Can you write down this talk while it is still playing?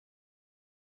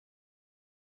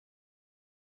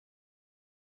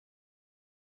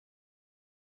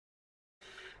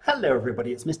Hello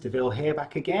everybody, it's Mr Veale here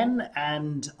back again,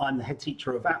 and I'm the head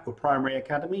teacher of Atwood Primary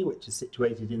Academy, which is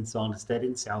situated in Sanderstead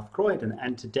in South Croydon.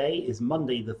 And today is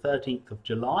Monday the 13th of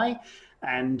July,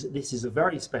 and this is a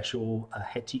very special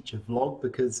head teacher vlog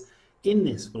because in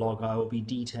this vlog I will be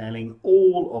detailing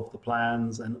all of the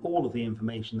plans and all of the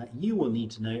information that you will need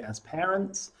to know as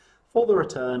parents for the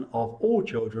return of all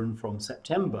children from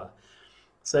September.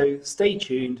 So stay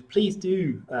tuned. Please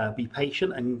do be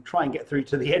patient and try and get through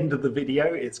to the end of the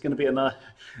video. It's going to be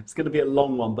a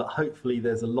long one, but hopefully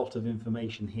there's a lot of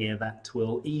information here that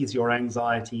will ease your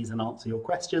anxieties and answer your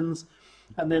questions.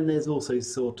 And then there's also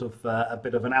sort of a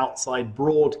bit of an outside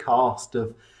broadcast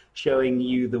of showing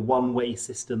you the one-way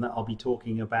system that I'll be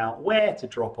talking about, where to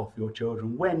drop off your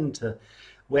children,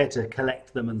 where to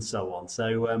collect them, and so on.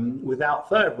 So without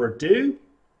further ado,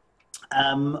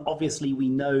 obviously, we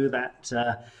know that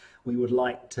we would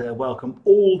like to welcome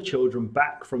all children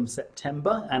back from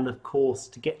September, and of course,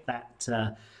 to get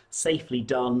that safely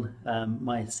done,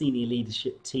 my senior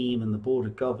leadership team and the Board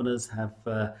of Governors have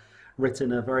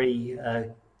written a very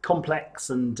complex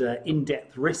and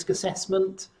in-depth risk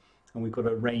assessment, and we've got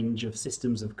a range of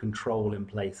systems of control in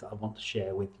place that I want to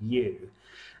share with you.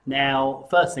 Now,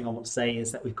 first thing I want to say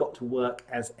is that we've got to work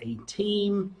as a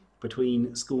team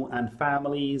between school and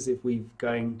families if we're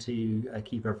going to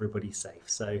keep everybody safe.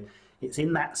 So it's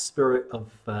in that spirit of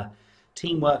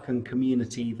teamwork and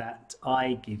community that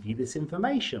I give you this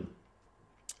information.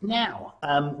 Now,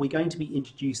 we're going to be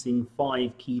introducing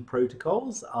 5 key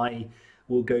protocols. I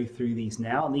will go through these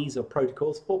now, and these are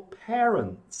protocols for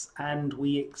parents, and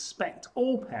we expect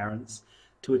all parents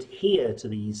to adhere to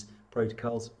these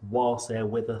protocols whilst they're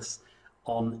with us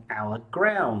on our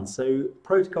grounds. So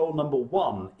protocol number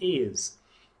 1 is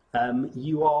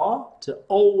you are to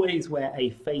always wear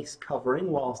a face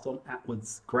covering whilst on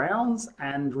Atwood's grounds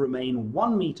and remain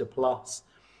 1 metre plus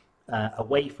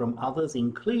away from others,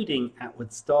 including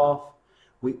Atwood staff.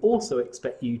 We also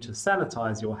expect you to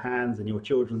sanitise your hands and your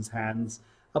children's hands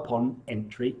upon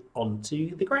entry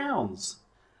onto the grounds.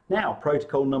 Now,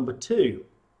 protocol number 2.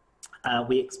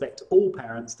 We expect all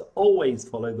parents to always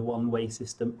follow the one-way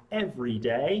system every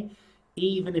day,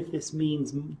 even if this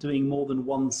means doing more than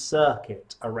one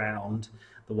circuit around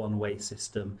the one-way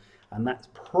system, and that's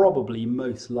probably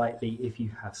most likely if you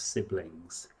have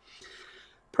siblings.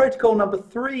 Protocol number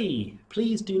 3,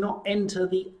 please do not enter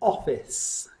the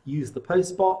office. Use the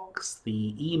post box,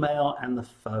 the email and the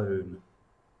phone.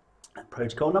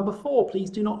 Protocol number 4, please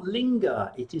do not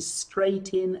linger. It is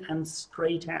straight in and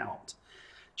straight out.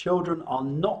 Children are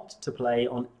not to play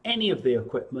on any of the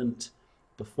equipment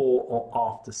before or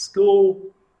after school,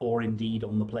 or indeed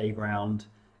on the playground,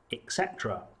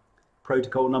 etc.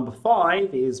 Protocol number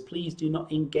 5 is please do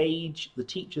not engage the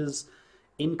teachers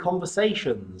in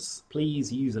conversations.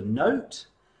 Please use a note,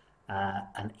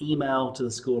 an email to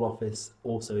the school office,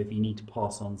 also if you need to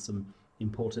pass on some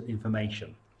important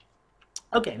information.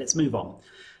 Okay, let's move on.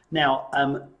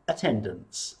 Now,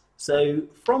 attendance. So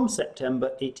from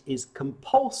September, it is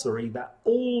compulsory that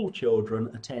all children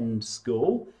attend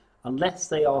school unless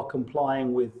they are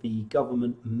complying with the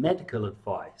government medical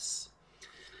advice.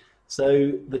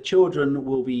 So the children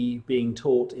will be being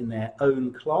taught in their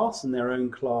own class, in their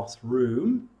own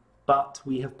classroom, but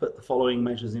we have put the following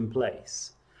measures in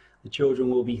place. The children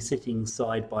will be sitting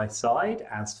side by side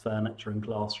as furniture and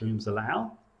classrooms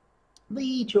allow.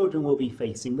 The children will be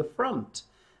facing the front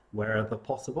wherever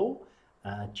possible,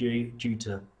 due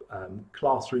to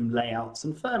classroom layouts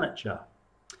and furniture.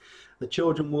 The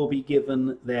children will be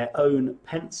given their own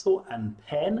pencil and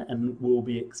pen and will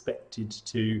be expected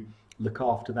to look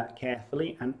after that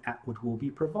carefully, and Atwood will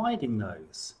be providing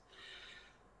those.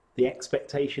 The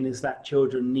expectation is that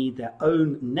children need their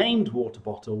own named water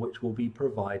bottle, which will be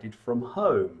provided from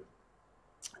home.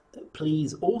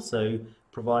 Please also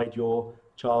provide your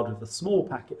child with a small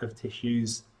packet of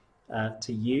tissues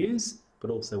to use, but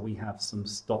also we have some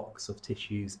stocks of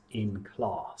tissues in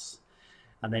class.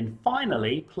 And then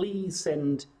finally, please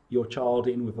send your child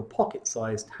in with a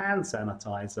pocket-sized hand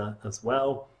sanitizer as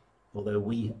well, although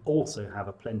we also have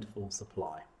a plentiful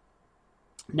supply.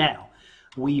 Now,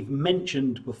 we've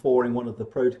mentioned before in one of the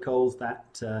protocols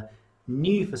that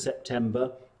new for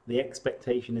September, the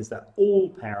expectation is that all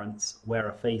parents wear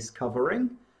a face covering,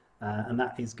 and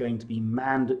that is going to be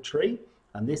mandatory.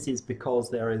 And this is because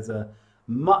there is a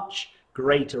much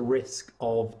greater risk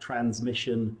of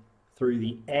transmission through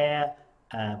the air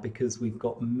because we've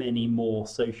got many more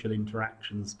social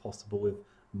interactions possible with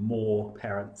more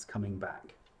parents coming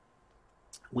back.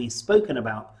 We've spoken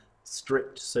about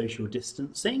strict social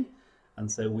distancing,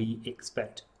 and so we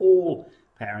expect all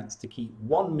parents to keep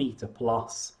 1 metre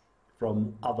plus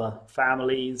from other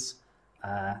families,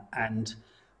 and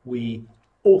we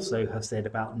also have said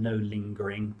about no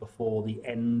lingering before the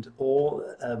end or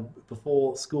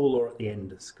before school or at the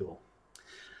end of school.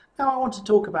 Now I want to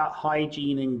talk about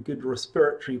hygiene and good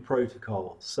respiratory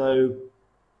protocols. So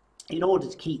in order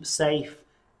to keep safe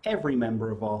every member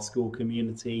of our school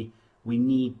community, we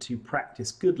need to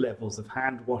practice good levels of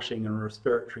hand washing and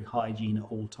respiratory hygiene at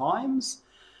all times.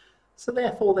 So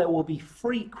therefore there will be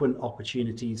frequent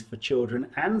opportunities for children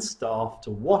and staff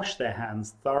to wash their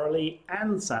hands thoroughly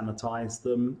and sanitize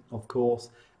them, of course,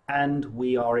 and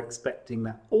we are expecting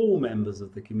that all members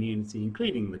of the community,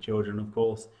 including the children, of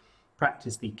course,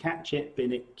 practice the catch it,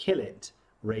 bin it, kill it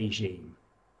regime.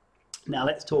 Now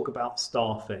let's talk about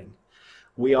staffing.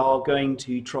 We are going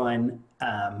to try and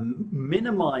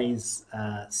minimize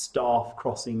staff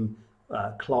crossing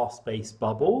class-based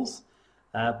bubbles.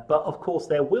 But of course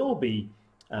there will be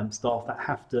staff that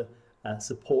have to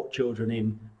support children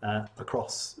in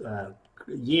across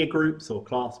year groups or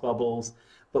class bubbles,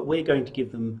 but we're going to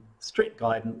give them strict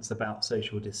guidance about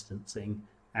social distancing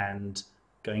and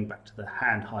going back to the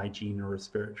hand hygiene and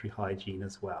respiratory hygiene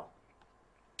as well.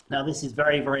 Now this is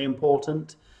very, very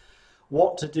important.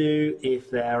 What to do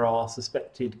if there are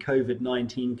suspected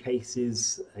COVID-19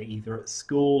 cases either at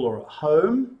school or at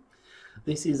home.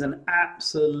 This is an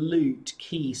absolute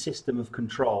key system of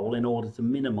control in order to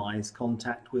minimize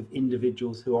contact with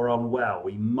individuals who are unwell.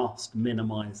 We must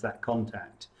minimize that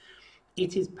contact.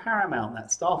 It is paramount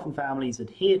that staff and families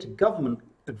adhere to government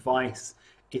advice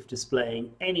if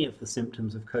displaying any of the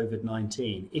symptoms of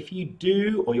COVID-19. If you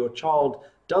do, or your child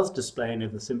does display any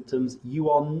of the symptoms, you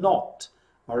are not,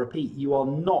 I repeat, you are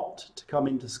not to come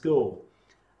into school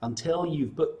until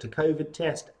you've booked a COVID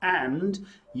test and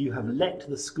you have let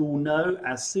the school know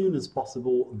as soon as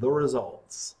possible the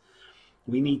results.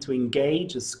 We need to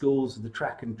engage as schools with the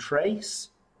track and trace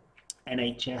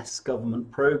NHS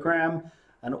government programme,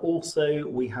 and also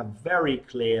we have very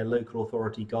clear local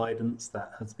authority guidance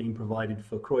that has been provided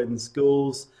for Croydon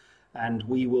schools, and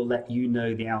we will let you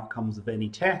know the outcomes of any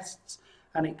tests,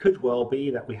 and it could well be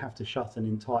that we have to shut an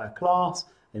entire class,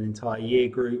 an entire year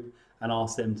group, and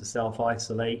ask them to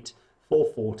self-isolate for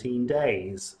 14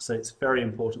 days. So it's very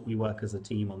important we work as a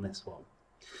team on this one.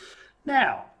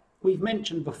 Now, we've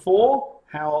mentioned before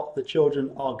how the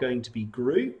children are going to be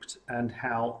grouped and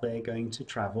how they're going to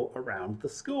travel around the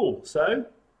school. So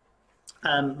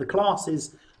the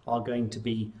classes are going to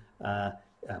be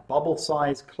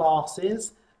bubble-sized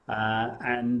classes,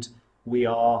 and we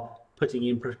are putting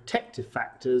in protective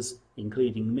factors,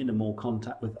 including minimal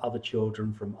contact with other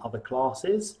children from other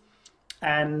classes.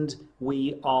 And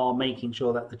we are making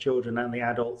sure that the children and the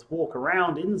adults walk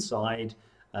around inside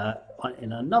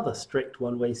in another strict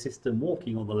one-way system,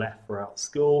 walking on the left throughout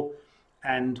school.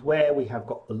 And where we have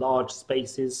got the large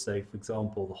spaces, so for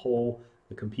example the hall,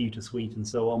 the computer suite and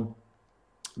so on,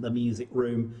 the music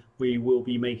room, we will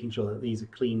be making sure that these are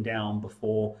cleaned down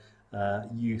before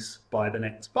use by the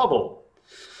next bubble.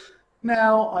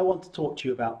 Now I want to talk to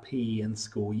you about PE and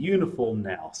school uniform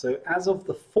now. So as of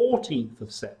the 14th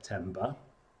of September,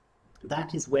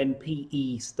 that is when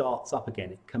PE starts up again,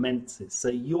 it commences. So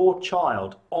your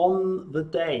child, on the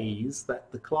days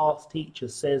that the class teacher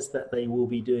says that they will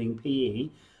be doing PE,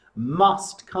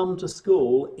 must come to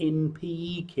school in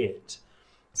PE kit.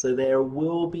 So there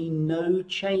will be no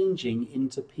changing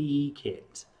into PE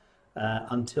kit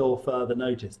until further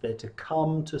notice. They're to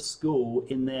come to school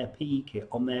in their PE kit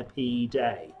on their PE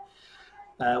day,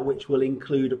 which will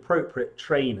include appropriate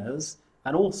trainers,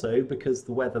 and also, because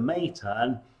the weather may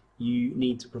turn, you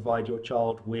need to provide your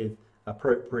child with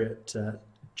appropriate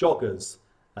joggers,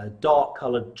 dark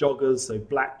coloured joggers, so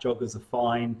black joggers are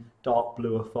fine, dark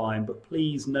blue are fine, but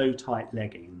please no tight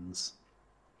leggings,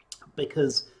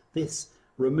 because this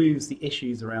removes the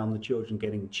issues around the children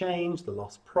getting changed, the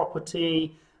lost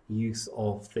property, use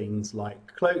of things like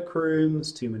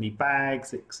cloakrooms, too many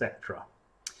bags, etc.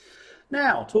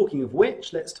 Now, talking of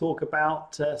which, let's talk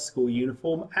about school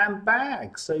uniform and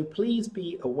bags. So please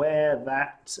be aware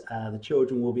that the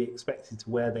children will be expected to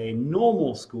wear their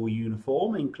normal school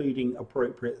uniform, including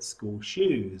appropriate school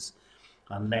shoes,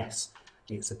 unless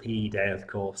it's a PE day, of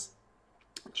course.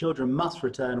 Children must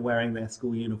return wearing their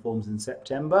school uniforms in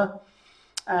September,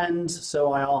 and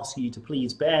so I ask you to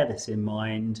please bear this in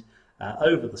mind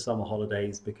over the summer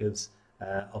holidays, because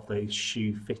of those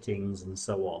shoe fittings and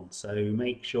so on. So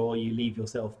make sure you leave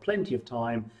yourself plenty of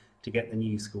time to get the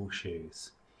new school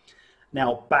shoes.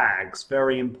 Now, bags,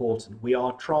 very important. We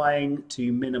are trying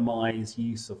to minimize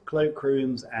use of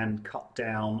cloakrooms and cut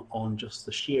down on just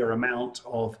the sheer amount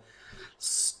of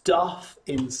stuff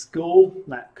in school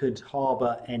that could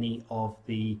harbor any of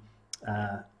the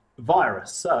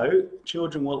virus. So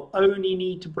children will only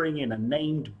need to bring in a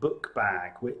named book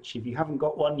bag, which if you haven't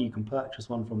got one, you can purchase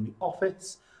one from the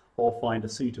office or find a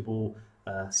suitable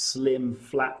slim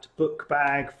flat book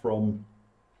bag from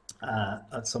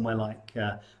somewhere like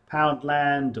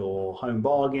Poundland or Home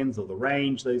Bargains or The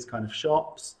Range, those kind of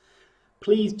shops.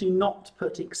 Please do not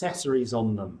put accessories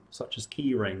on them, such as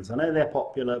key rings. I know they're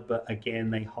popular, but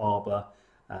again, they harbour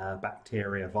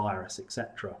bacteria, virus,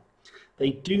 etc.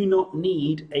 They do not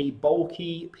need a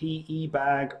bulky PE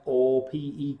bag or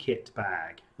PE kit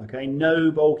bag. Okay,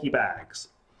 no bulky bags.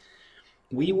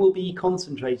 We will be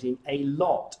concentrating a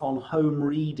lot on home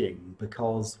reading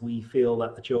because we feel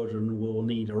that the children will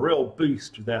need a real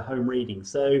boost with their home reading.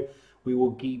 So we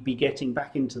will be getting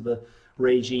back into the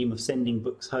regime of sending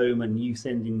books home and you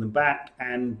sending them back.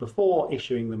 And before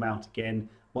issuing them out again,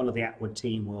 one of the Atwood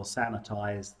team will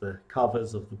sanitize the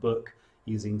covers of the book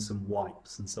using some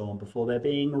wipes and so on before they're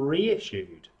being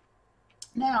reissued.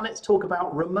 Now let's talk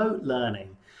about remote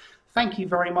learning. Thank you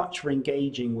very much for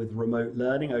engaging with remote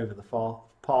learning over the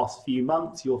past few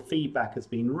months. Your feedback has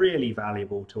been really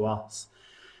valuable to us.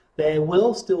 There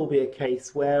will still be a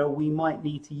case where we might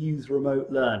need to use remote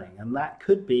learning, and that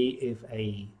could be if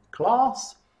a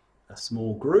class, a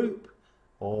small group,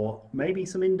 or maybe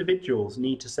some individuals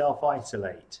need to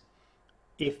self-isolate.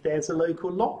 If there's a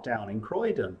local lockdown in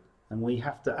Croydon and we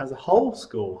have to, as a whole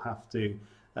school, have to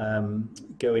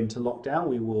go into lockdown,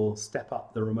 we will step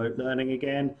up the remote learning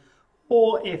again.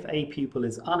 Or if a pupil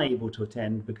is unable to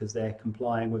attend because they're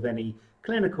complying with any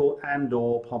clinical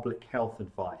and/or public health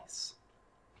advice.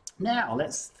 Now,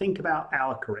 let's think about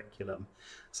our curriculum.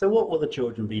 So what will the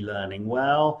children be learning?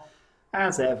 Well,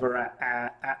 as ever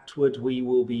at Atwood, we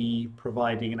will be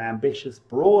providing an ambitious,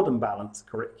 broad and balanced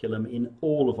curriculum in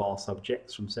all of our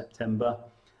subjects from September.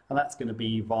 And that's going to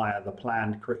be via the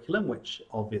planned curriculum, which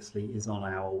obviously is on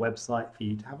our website for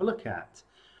you to have a look at.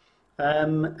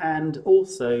 And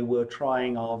also we're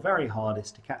trying our very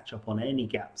hardest to catch up on any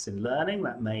gaps in learning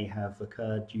that may have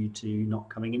occurred due to not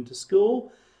coming into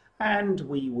school. And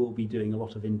we will be doing a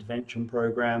lot of intervention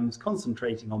programs,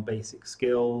 concentrating on basic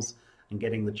skills and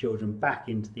getting the children back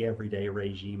into the everyday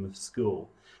regime of school.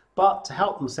 But to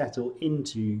help them settle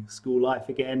into school life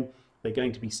again, they're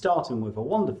going to be starting with a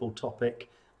wonderful topic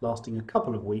lasting a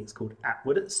couple of weeks called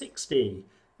Atwood at 60.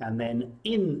 And then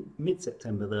in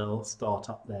mid-September, they'll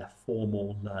start up their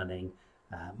formal learning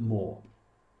more.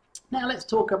 Now let's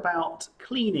talk about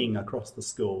cleaning across the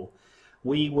school.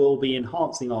 We will be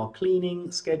enhancing our cleaning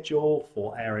schedule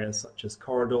for areas such as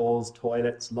corridors,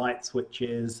 toilets, light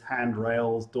switches,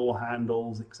 handrails, door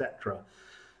handles, etc.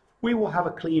 We will have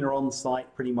a cleaner on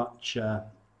site pretty much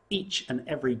each and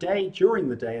every day during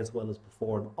the day as well as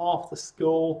before and after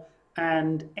school.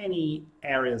 And any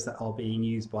areas that are being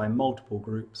used by multiple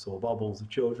groups or bubbles of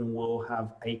children will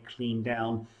have a clean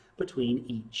down between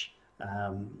each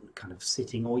kind of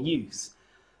sitting or use.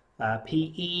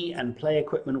 PE and play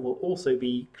equipment will also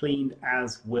be cleaned,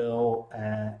 as will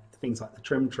things like the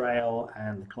trim trail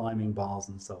and the climbing bars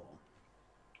and so on.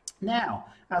 Now,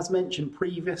 as mentioned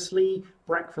previously,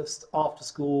 breakfast, after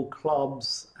school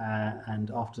clubs and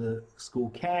after school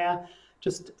care,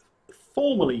 just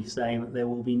formally saying that there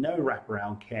will be no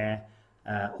wraparound care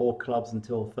or clubs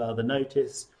until further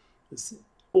notice. It's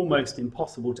almost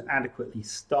impossible to adequately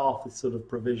staff this sort of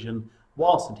provision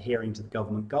whilst adhering to the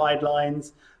government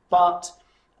guidelines, but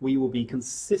we will be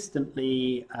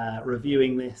consistently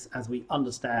reviewing this as we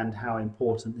understand how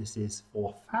important this is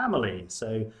for families.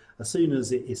 So as soon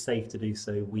as it is safe to do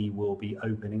so, we will be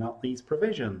opening up these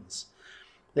provisions.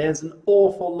 There's an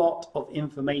awful lot of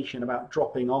information about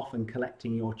dropping off and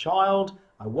collecting your child.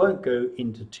 I won't go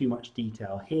into too much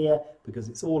detail here because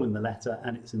it's all in the letter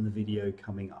and it's in the video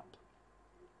coming up.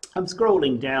 I'm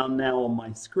scrolling down now on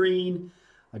my screen.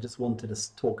 I just wanted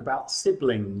to talk about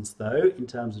siblings though, in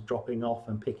terms of dropping off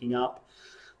and picking up.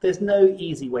 There's no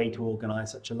easy way to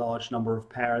organise such a large number of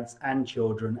parents and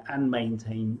children and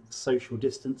maintain social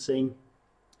distancing,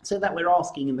 so that we're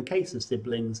asking, in the case of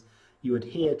siblings, you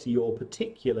adhere to your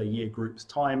particular year group's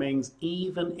timings,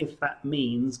 even if that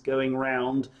means going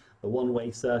round the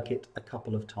one-way circuit a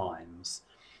couple of times.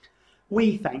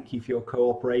 We thank you for your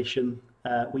cooperation.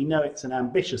 We know it's an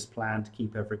ambitious plan to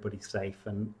keep everybody safe,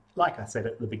 and like I said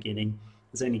at the beginning,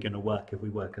 it's only going to work if we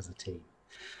work as a team.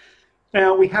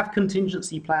 Now, we have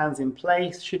contingency plans in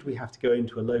place should we have to go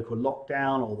into a local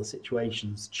lockdown or the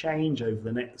situations change over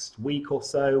the next week or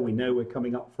so. We know we're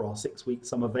coming up for our 6-week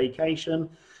summer vacation.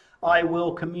 I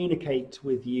will communicate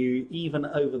with you even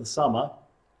over the summer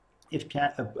if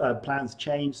plans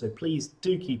change, so please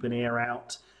do keep an ear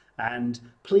out And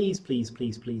please, please,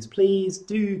 please, please, please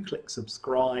do click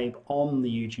subscribe on the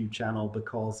YouTube channel,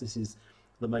 because this is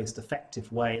the most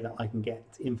effective way that I can get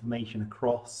information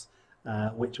across,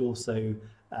 which also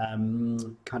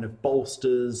kind of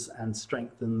bolsters and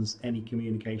strengthens any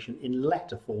communication in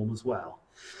letter form as well.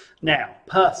 Now,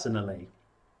 personally,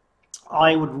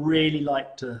 I would really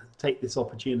like to take this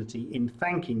opportunity in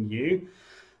thanking you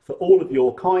for all of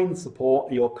your kind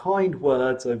support, your kind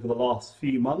words over the last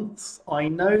few months. I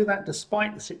know that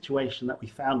despite the situation that we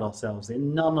found ourselves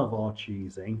in, none of our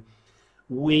choosing,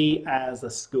 we as a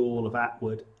school of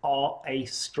Atwood are a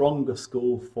stronger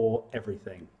school for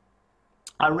everything.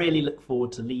 I really look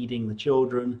forward to leading the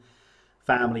children,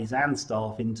 families and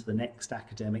staff into the next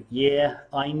academic year.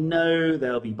 I know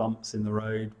there'll be bumps in the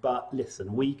road, but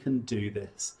listen, we can do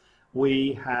this.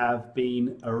 We have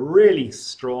been a really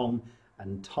strong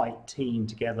and tight team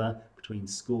together between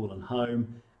school and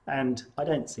home, and I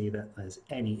don't see that there's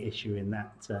any issue in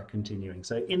that continuing.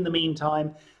 So in the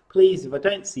meantime, please, if I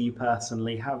don't see you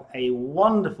personally, have a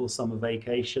wonderful summer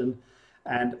vacation,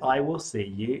 and I will see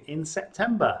you in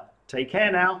September. Take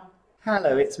care now.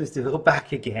 Hello, it's Mr Veale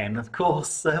back again. Of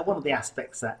course, one of the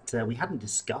aspects that we hadn't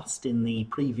discussed in the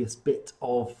previous bit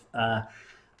of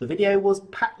the video was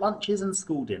packed lunches and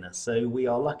school dinners. So we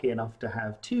are lucky enough to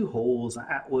have two halls at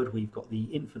Atwood. We've got the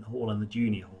infant hall and the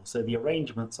junior hall. So the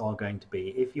arrangements are going to be,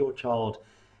 if your child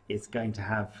is going to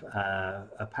have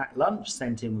a packed lunch,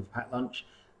 sent in with a packed lunch,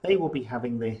 they will be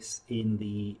having this in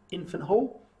the infant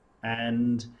hall,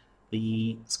 and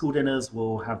the school dinners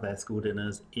will have their school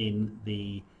dinners in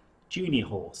the junior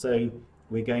hall. So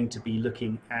we're going to be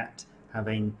looking at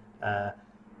having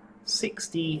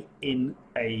 60 in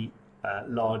a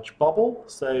large bubble.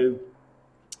 So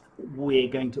we're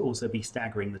going to also be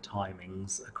staggering the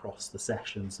timings across the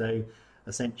session. So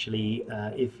essentially,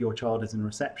 if your child is in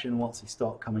reception, once they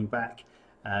start coming back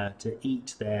to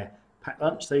eat their packed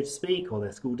lunch, so to speak, or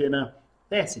their school dinner,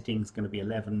 their sitting is going to be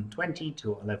 11:20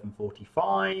 to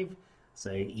 11:45.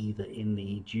 So either in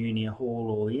the junior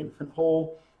hall or the infant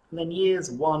hall. And then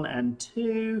years 1 and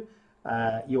 2,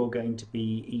 you're going to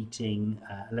be eating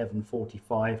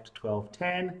 11:45 to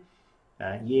 12:10.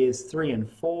 Years 3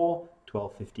 and 4,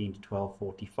 12:15 to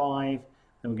 12:45.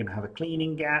 Then we're going to have a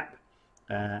cleaning gap.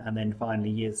 And then finally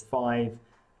years 5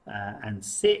 and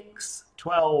 6,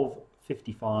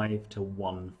 12:55 to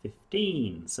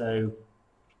 1:15. So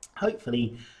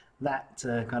hopefully that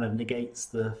kind of negates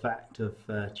the fact of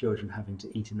children having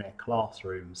to eat in their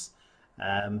classrooms.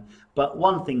 But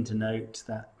one thing to note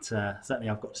that certainly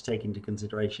I've got to take into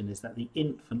consideration is that the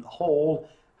infant hall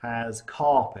has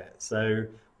carpet. So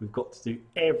we've got to do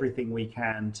everything we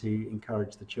can to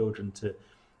encourage the children to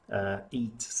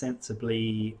eat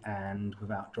sensibly and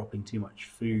without dropping too much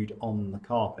food on the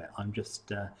carpet. I'm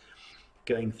just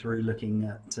going through looking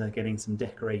at getting some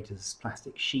decorators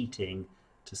plastic sheeting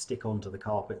to stick onto the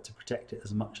carpet to protect it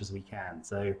as much as we can.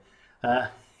 So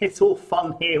it's all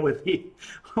fun here with the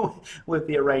with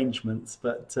the arrangements,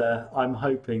 but I'm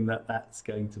hoping that that's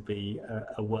going to be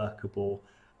a workable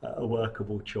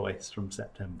choice from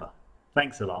September.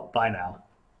 Thanks a lot. Bye now.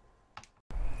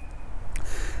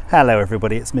 Hello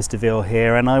everybody, it's Mr Veale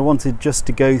here, and I wanted just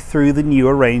to go through the new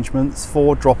arrangements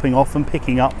for dropping off and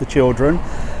picking up the children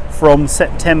from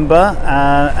September,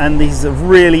 and these are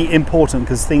really important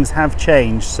because things have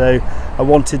changed, so I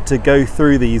wanted to go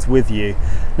through these with you.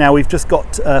 Now we've just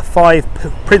got 5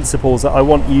 principles that I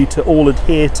want you to all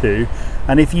adhere to,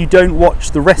 and if you don't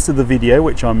watch the rest of the video,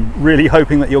 which I'm really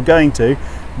hoping that you're going to,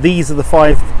 these are the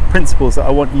 5 principles that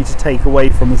I want you to take away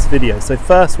from this video. So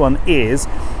first one is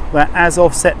that as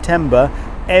of September,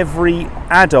 every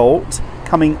adult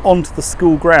coming onto the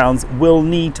school grounds will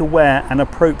need to wear an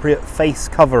appropriate face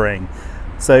covering.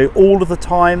 So all of the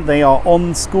time they are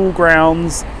on school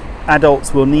grounds,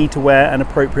 adults will need to wear an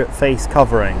appropriate face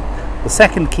covering. The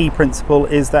second key principle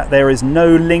is that there is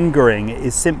no lingering. It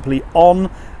is simply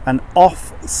on and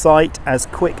off site as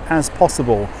quick as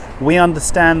possible. We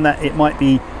understand that it might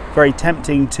be very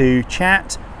tempting to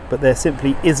chat, but there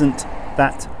simply isn't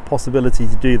that possibility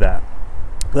to do that.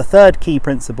 The third key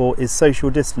principle is social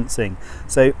distancing.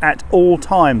 So at all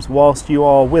times whilst you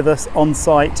are with us on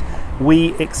site,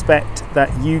 we expect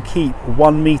that you keep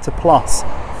 1 meter plus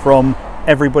from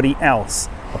everybody else,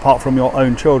 apart from your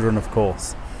own children, of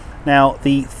course. Now,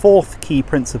 the fourth key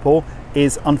principle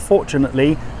is,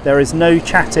 unfortunately, there is no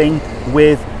chatting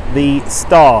with the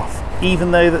staff.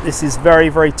 Even though that this is very,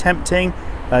 very tempting,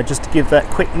 just to give that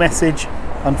quick message,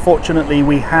 unfortunately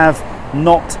we have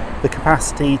not the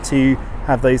capacity to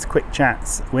have those quick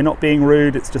chats. We're not being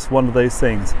rude, it's just one of those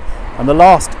things. And the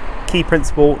last key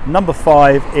principle. Number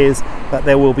 5 is that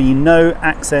there will be no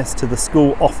access to the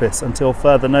school office until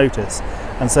further notice.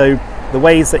 And so the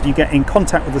ways that you get in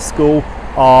contact with the school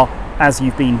are, as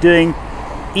you've been doing,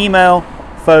 email,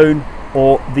 phone,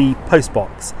 or the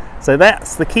postbox. So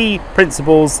that's the key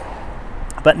principles.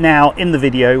 But now in the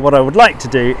video, what I would like to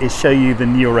do is show you the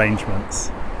new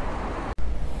arrangements.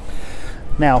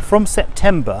 Now, from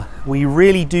September, we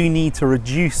really do need to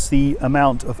reduce the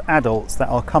amount of adults that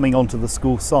are coming onto the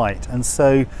school site. And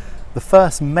so the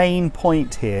first main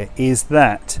point here is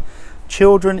that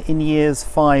children in years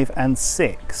 5 and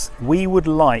 6, we would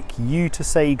like you to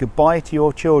say goodbye to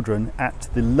your children at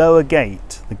the lower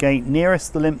gate, the gate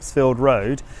nearest the Limpsfield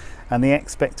Road, and the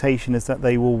expectation is that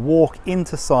they will walk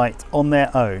into site on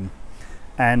their own,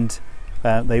 and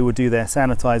they will do their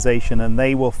sanitisation, and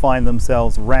they will find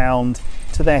themselves round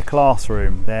to their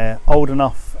classroom. They're old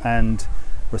enough and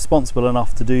responsible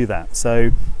enough to do that.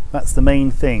 So that's the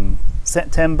main thing.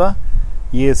 September,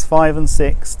 years 5 and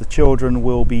 6, the children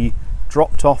will be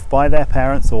dropped off by their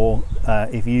parents, or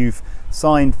if you've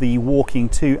signed the walking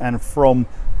to and from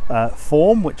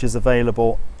form, which is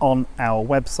available on our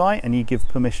website, and you give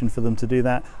permission for them to do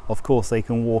that, of course they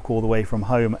can walk all the way from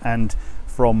home and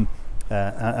from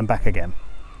and back again.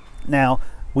 Now,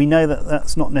 we know that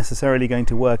that's not necessarily going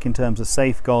to work in terms of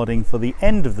safeguarding for the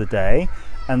end of the day,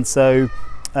 and so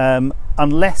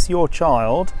unless your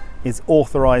child is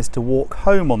authorized to walk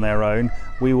home on their own,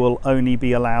 we will only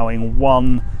be allowing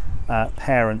one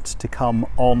parent to come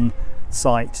on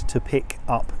site to pick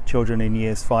up children in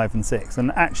years 5 and 6.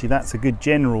 And actually that's a good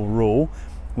general rule.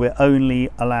 We're only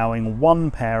allowing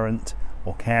one parent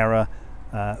or carer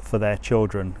for their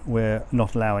children. We're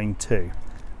not allowing 2.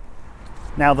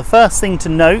 Now, the first thing to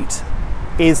note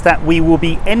is that we will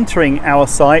be entering our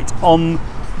site on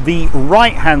the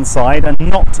right hand side and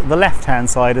not the left hand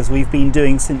side, as we've been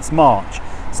doing since March.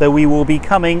 So we will be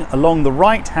coming along the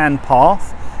right hand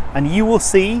path, and you will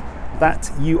see that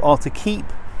you are to keep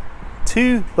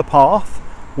to the path.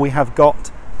 We have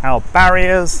got our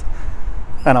barriers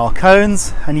and our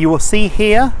cones, and you will see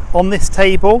here on this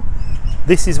table,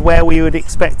 this is where we would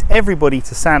expect everybody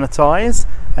to sanitize,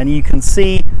 and you can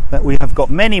see that we have got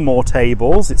many more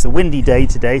tables. It's a windy day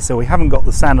today, so we haven't got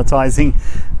the sanitizing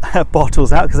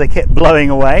bottles out because they kept blowing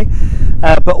away,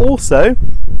 but also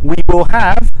we will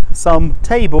have some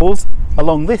tables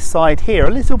along this side here,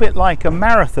 a little bit like a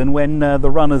marathon when the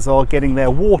runners are getting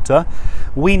their water.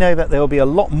 We know that there will be a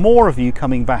lot more of you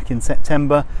coming back in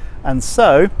September, and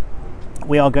so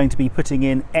we are going to be putting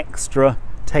in extra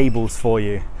tables for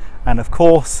you. And of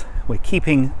course we're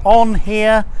keeping on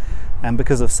here, and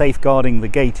because of safeguarding the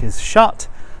gate is shut,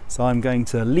 so I'm going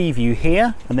to leave you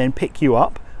here and then pick you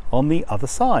up on the other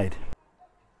side.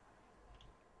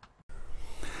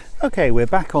 Okay, we're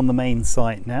back on the main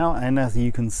site now, and as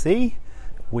you can see,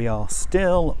 we are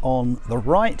still on the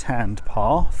right hand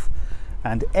path,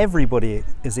 and everybody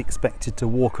is expected to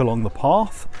walk along the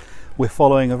path. We're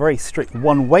following a very strict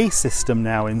one-way system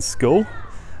now in school,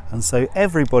 and so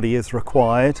everybody is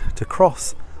required to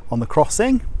cross on the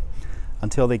crossing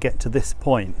until they get to this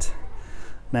point.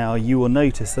 Now, you will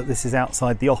notice that this is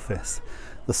outside the office.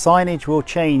 The signage will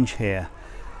change here.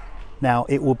 Now,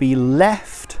 it will be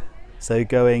left, so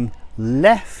going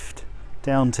left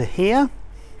down to here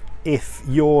if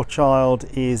your child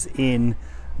is in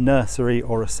nursery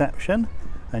or reception,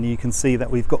 and you can see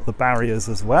that we've got the barriers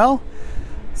as well.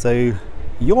 So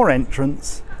your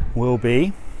entrance will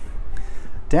be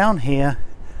down here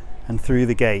and through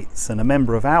the gates, and a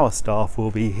member of our staff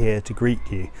will be here to greet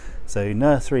you. So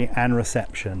nursery and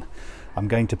reception. I'm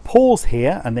going to pause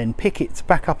here and then pick it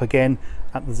back up again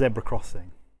at the zebra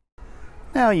crossing.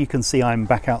 Now you can see I'm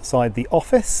back outside the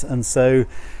office, and so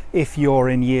if you're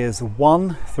in years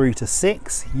 1 through to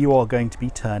 6, you are going to be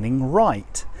turning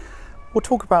right. We'll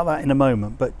talk about that in a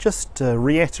moment, but just to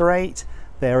reiterate,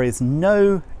 there is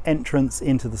no entrance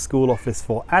into the school office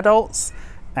for adults,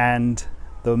 and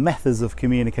the methods of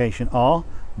communication are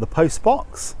the post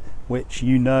box, which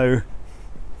you know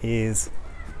is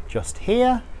just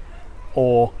here,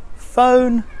 or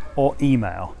phone or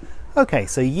email. Okay,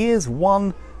 so years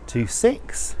 1 to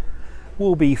 6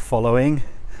 will be following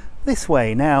this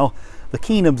way. Now, the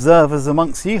keen observers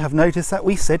amongst you have noticed that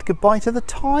we said goodbye to the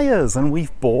tyres, and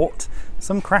we've bought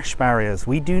some crash barriers.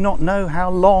 We do not know how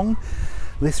long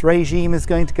this regime is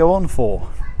going to go on for,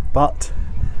 but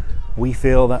we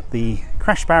feel that the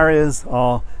crash barriers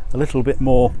are a little bit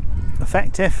more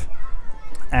effective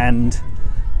and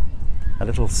a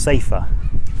little safer.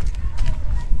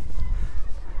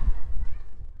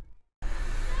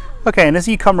 Okay, and as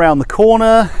you come around the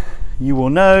corner, you will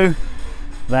know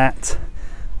that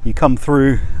you come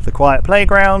through the quiet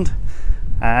playground,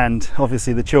 and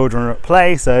obviously the children are at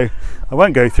play, so I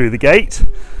won't go through the gate.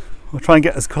 I'll try and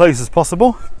get as close as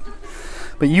possible.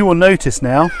 But you will notice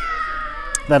now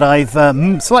that I've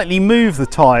slightly moved the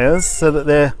tyres so that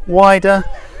they're wider,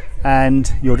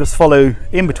 and you'll just follow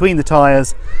in between the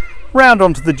tyres round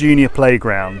onto the junior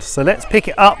playground. So let's pick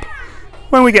it up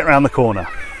when we get round the corner.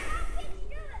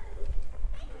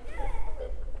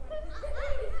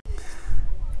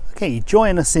 Okay,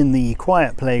 join us in the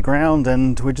quiet playground,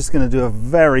 and we're just going to do a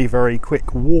very, very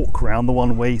quick walk around the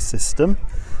one-way system.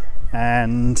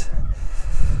 And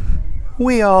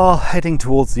we are heading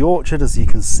towards the orchard, as you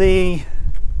can see,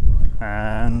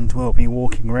 and we'll be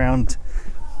walking around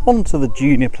onto the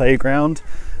junior playground.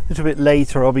 A little bit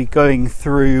later I'll be going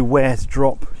through where to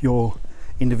drop your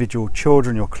individual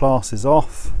children, your classes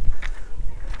off.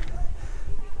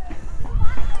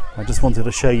 I just wanted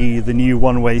to show you the new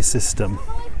one-way system.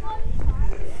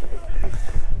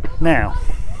 Now,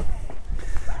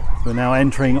 we're now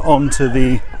entering onto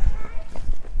the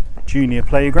junior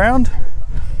playground,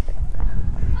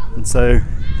 and so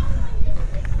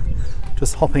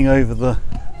just hopping over the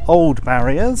old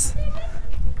barriers,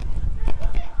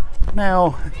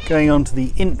 now going on to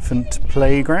the infant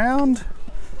playground.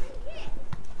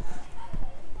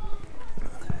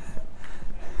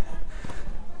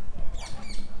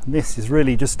 And this is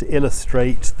really just to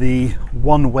illustrate the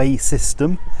one-way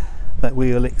system that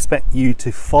we will expect you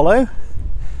to follow.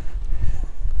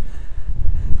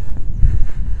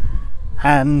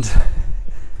 And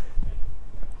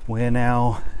we're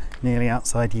now nearly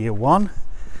outside year one,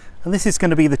 and this is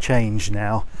going to be the change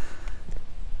now.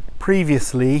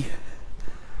 Previously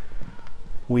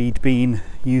we'd been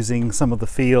using some of the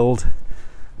field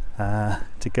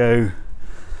to go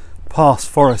past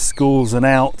forest schools and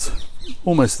out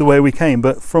almost the way we came,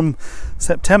 but from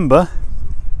September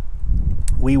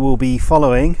we will be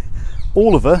following,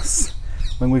 all of us,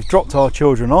 when we've dropped our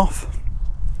children off,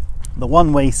 the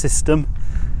one-way system,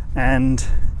 and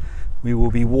we will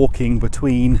be walking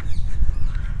between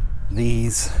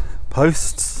these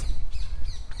posts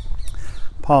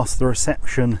past the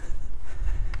reception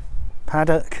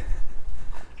paddock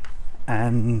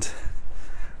and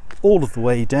all of the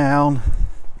way down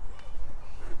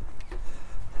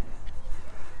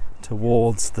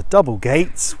towards the double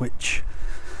gates, which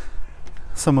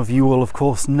some of you will of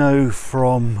course know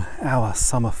from our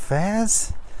summer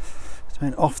fairs.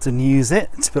 Don't often use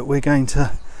it, but we're going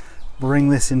to bring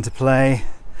this into play,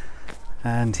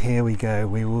 and here we go.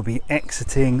 We will be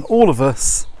exiting, all of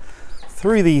us,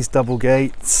 through these double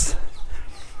gates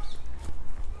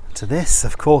to this.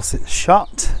 Of course it's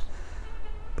shut,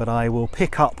 but I will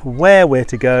pick up where we're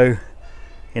to go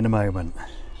in a moment.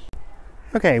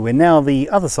 Okay, we're now the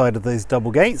other side of those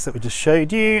double gates that we just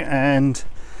showed you, and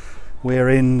we're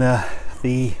in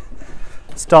the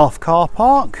staff car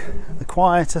park, the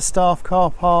quieter staff car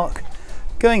park,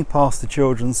 going past the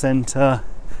children's centre,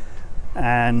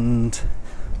 and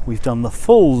we've done the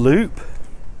full loop,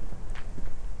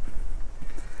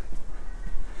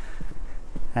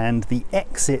 and the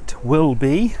exit will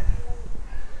be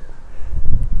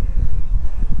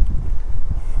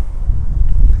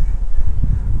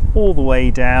all the way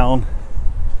down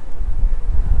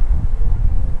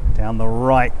the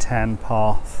right hand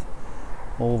path,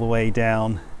 all the way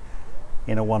down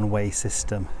in a one-way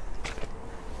system.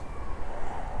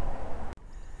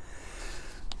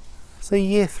 So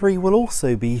year 3 will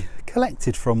also be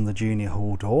collected from the junior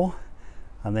hall door,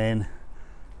 and then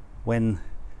when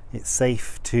it's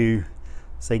safe to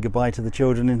say goodbye to the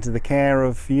children into the care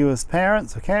of you as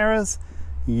parents or carers,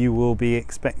 you will be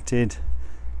expected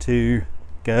to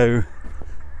go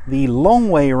the long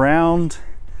way round.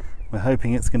 We're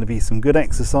hoping it's going to be some good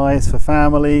exercise for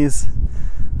families,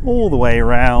 all the way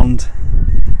around,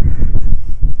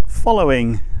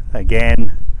 following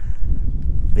again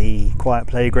the quiet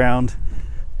playground,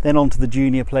 then onto the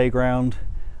junior playground,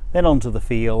 then onto the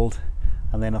field,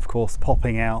 and then of course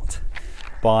popping out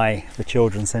by the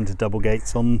children's centre double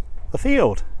gates on the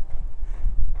field.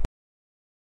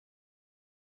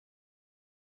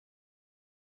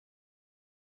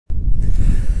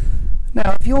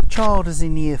 Now, if your child is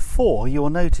in year 4, you'll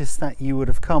notice that you would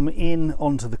have come in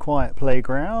onto the quiet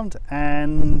playground,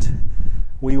 and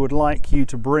we would like you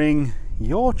to bring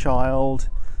your child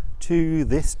to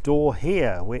this door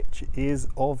here, which is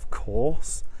of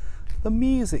course the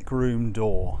music room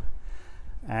door.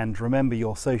 And remember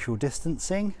your social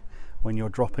distancing when you're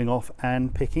dropping off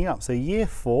and picking up. So year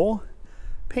 4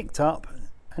 picked up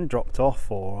and dropped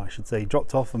off, or I should say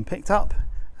dropped off and picked up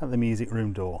at the music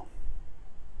room door.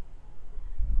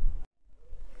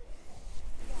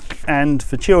 And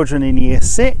for children in year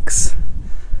 6,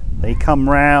 they come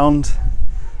round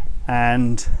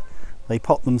and they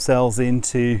pop themselves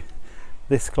into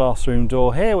this classroom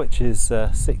door here, which is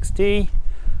 6D,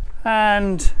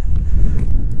 and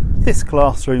this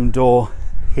classroom door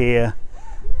here,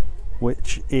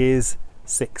 which is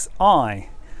 6I.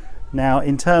 Now,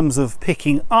 in terms of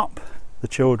picking up the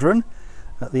children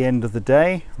at the end of the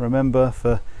day, remember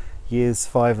for years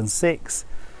 5 and 6,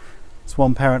 it's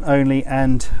one parent only,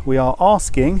 and we are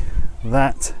asking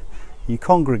that you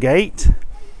congregate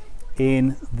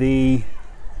in the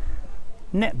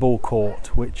netball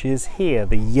court, which is here,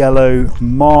 the yellow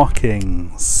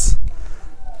markings.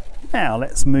 Now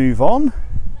let's move on.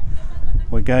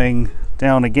 We're going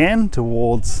down again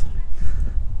towards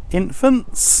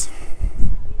infants.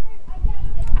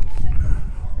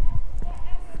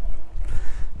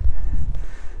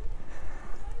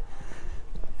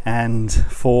 And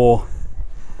for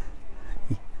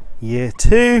year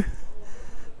 2,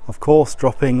 of course,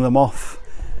 dropping them off.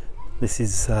 This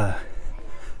is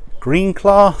green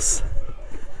class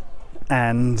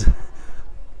and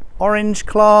orange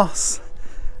class.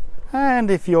 And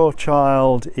if your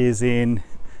child is in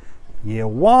year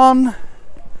 1,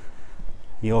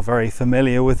 you're very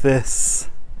familiar with this.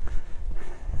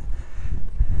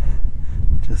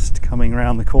 Just coming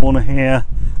around the corner here,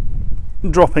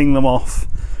 dropping them off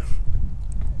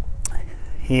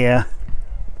here,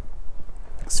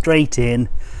 straight in,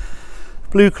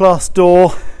 blue class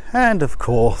door, and of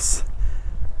course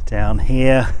down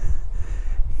here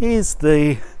is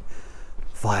the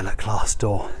violet class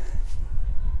door.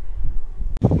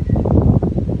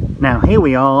 Now here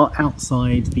we are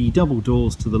outside the double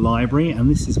doors to the library, and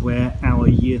this is where our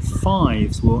year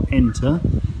 5s will enter.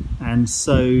 And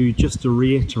so just to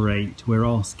reiterate, we're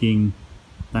asking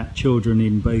that children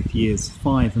in both years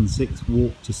 5 and 6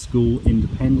 walk to school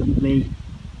independently,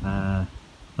 that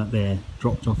they're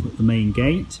dropped off at the main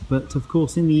gate, but of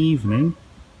course in the evening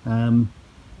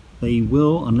they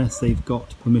will, unless they've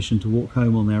got permission to walk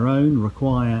home on their own,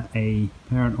 require a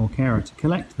parent or carer to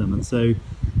collect them, and so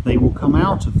they will come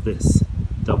out of this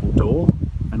double door,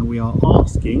 and we are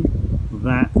asking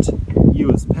that you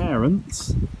as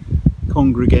parents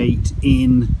congregate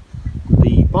in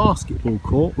the basketball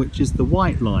court, which is the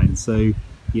white line. So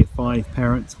year 5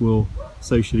 parents will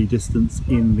socially distance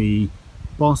in the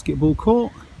basketball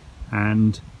court,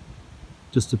 and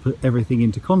just to put everything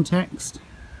into context,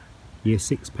 year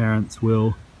 6 parents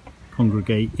will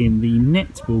congregate in the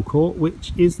netball court,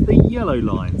 which is the yellow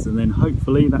lines, and then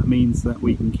hopefully that means that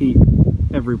we can keep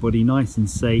everybody nice and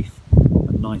safe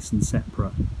and nice and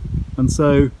separate. And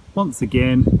so once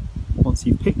again, once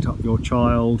you've picked up your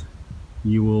child,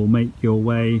 you will make your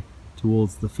way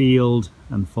towards the field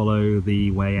and follow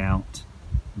the way out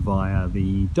via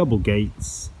the double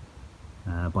gates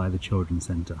by the Children's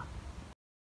Centre.